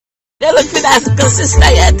They look for that good sister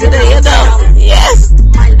here today, you know. Yes.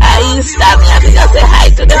 I used to me, I think I say hi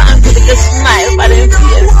to them and put a smile for them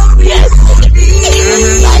face. Yes.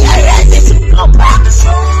 Like I ready to come back.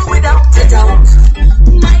 Without a doubt.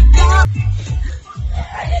 My God.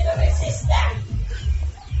 How you doing, sister?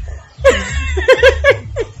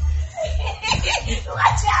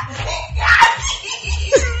 Watch out.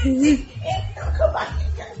 Come back.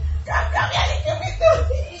 Come here.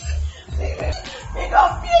 They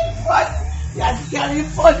don't feel fun. That's very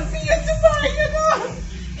fun for you tomorrow, you know.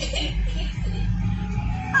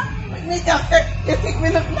 You think we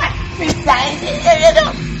look like fish dying here, you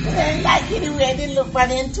know. They like it the way they look, but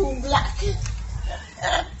they're too black.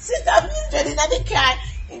 Sit down, Mildred, in the car,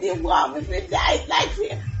 in the warm, if you die like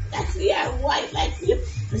we are white like you.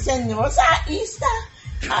 We say, no, sir, Easter.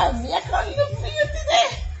 I'm here to look for you today.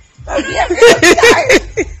 I'm here to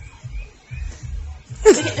look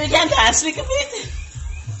we can dance a little bit.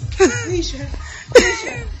 Nisha,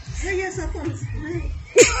 hey, yes, I come.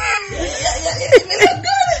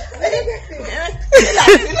 Yeah,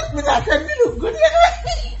 me look good. Me look good, you know.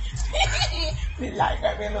 Me like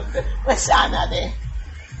that, me look good. What's Anna there?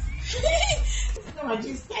 Momma G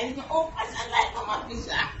style, you open and like Momma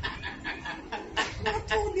Fisher. We're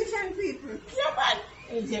two different people. Yeah, man.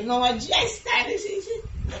 It's Momma G style, she.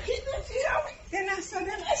 Then I saw them.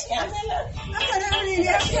 I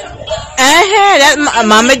heard that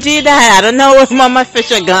Momma G died. I don't know where Mama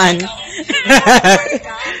Fisher gone.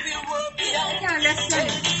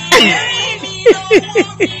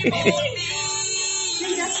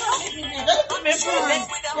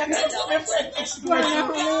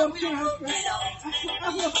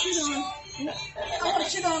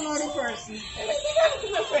 She don't know the person.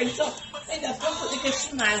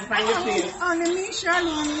 Only me, sure,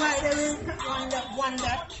 know why they will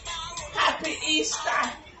wonder. Happy Easter.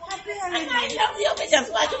 Happy holiday. And I love you. I just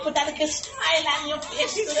want to put a little smile on your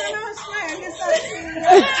face She's today. gonna smile.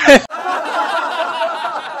 Yes,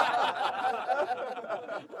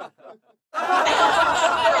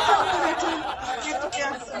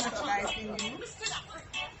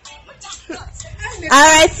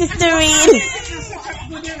 Alright, Sister Reed.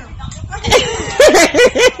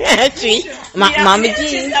 Momma G.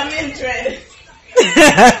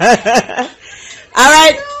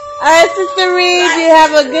 Alright, Sister Reed, you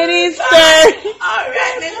have a good Easter.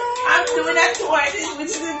 Alright, I'm doing a tour.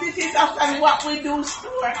 This is often what we do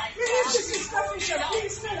store.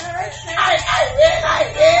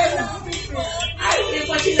 I will,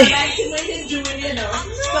 but you don't like it when you do it, you know.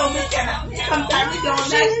 So we can, sometimes we don't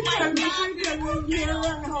like it.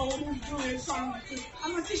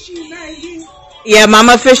 Yeah,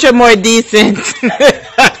 Mama Fisher more decent.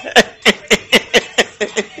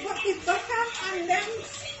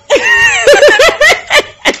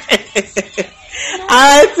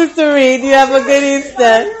 Alright, Sister Reed, you have a good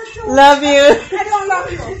Easter. Love you. I don't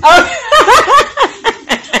love you. Oh.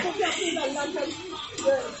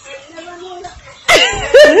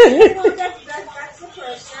 That's the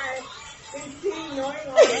first time.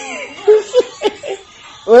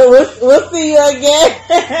 We'll see you again.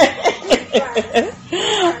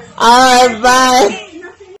 Alright, bye.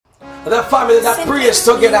 The family that prays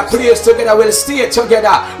together, will stay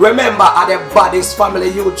together. Remember, at the Body's Family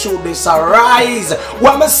YouTube, this arise.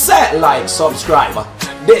 When we say like, subscribe.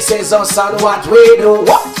 This is us and what we do.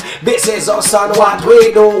 What? This is us and what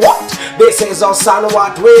we do. What? This is us and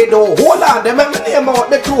what we do. Hold on, them have name out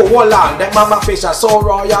the crew. Hold on, them Mama Fisher so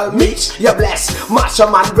royal. Meet you bless.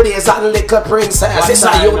 Macho Man Blaze and Little Princess. It's a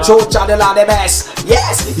YouTube channel are the best.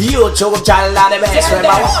 Yes, YouTube channel are the best.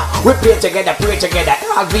 Remember, we pray together,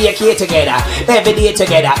 vacate together, every day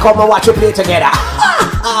together. Come and watch we play together.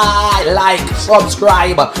 Like,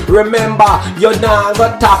 subscribe. Remember, you're not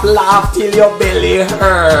gonna top laugh till your belly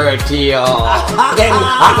hurt you. Again,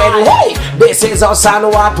 hey, this is us and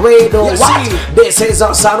what we do. What? This is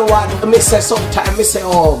us and what me say sometimes. Me say,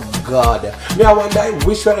 oh God. Me I wonder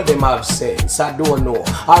which one of them have sense. I don't know.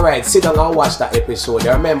 Alright, sit down and watch that episode.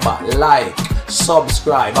 Remember, like,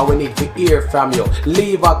 subscribe, and we need to hear from you.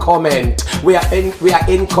 Leave a comment. We are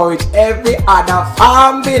encourage every other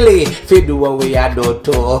family to do what we are doing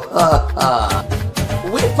too.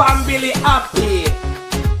 We family happy.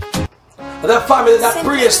 The family that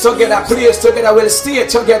prays together, will stay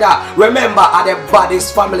together. Remember, at the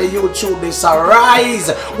Body's Family YouTube, this arise.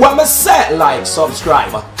 When we say like,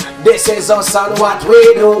 subscribe. This is us and what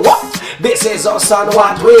we do. What? This is us and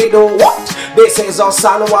what we do. What? This is us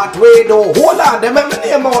and what we do. Hold on, them me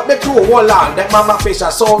name out the crew. Hold on, them Mama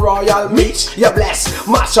Fisher, so royal meat. You bless,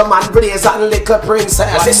 Macho Man Blaze and Little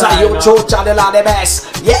Princess. This is YouTube channel are the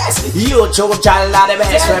best. Yes, YouTube channel are the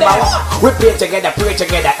best. Remember, we play together, pray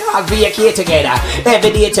together, vacate together,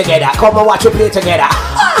 every day together. Come and watch we play together.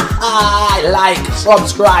 Like,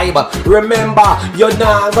 subscribe. Remember, you're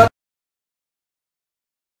not